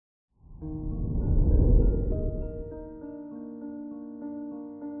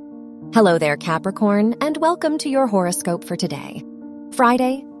Hello there, Capricorn, and welcome to your horoscope for today,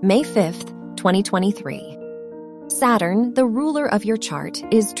 Friday, May 5th, 2023. Saturn, the ruler of your chart,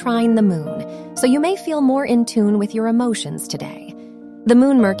 is trine the moon, so you may feel more in tune with your emotions today. The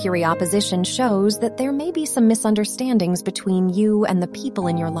Moon-Mercury opposition shows that there may be some misunderstandings between you and the people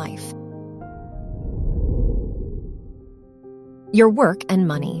in your life. Your work and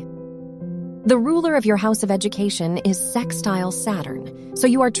money. The ruler of your house of education is sextile Saturn, so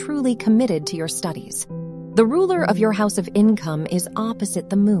you are truly committed to your studies. The ruler of your house of income is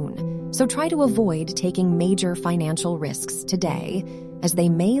opposite the moon, so try to avoid taking major financial risks today, as they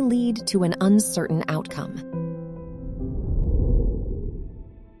may lead to an uncertain outcome.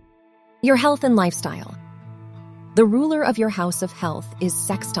 Your health and lifestyle. The ruler of your house of health is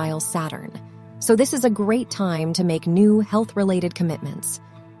sextile Saturn, so this is a great time to make new health-related commitments.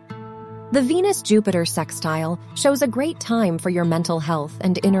 The Venus-Jupiter sextile shows a great time for your mental health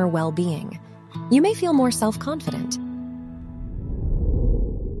and inner well-being. You may feel more self-confident.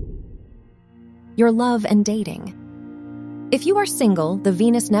 Your love and dating. If you are single, the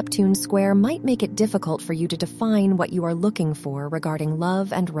Venus-Neptune square might make it difficult for you to define what you are looking for regarding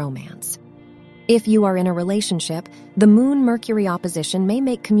love and romance. If you are in a relationship, the Moon-Mercury opposition may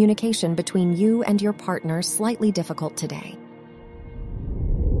make communication between you and your partner slightly difficult today.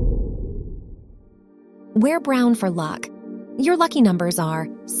 Wear brown for luck. Your lucky numbers are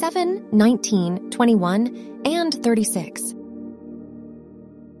 7, 19, 21, and 36.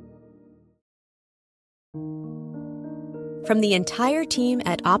 From the entire team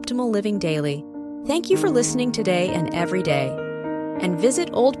at Optimal Living Daily, thank you for listening today and every day. And visit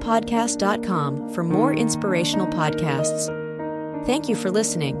oldpodcast.com for more inspirational podcasts. Thank you for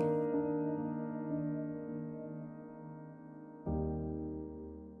listening.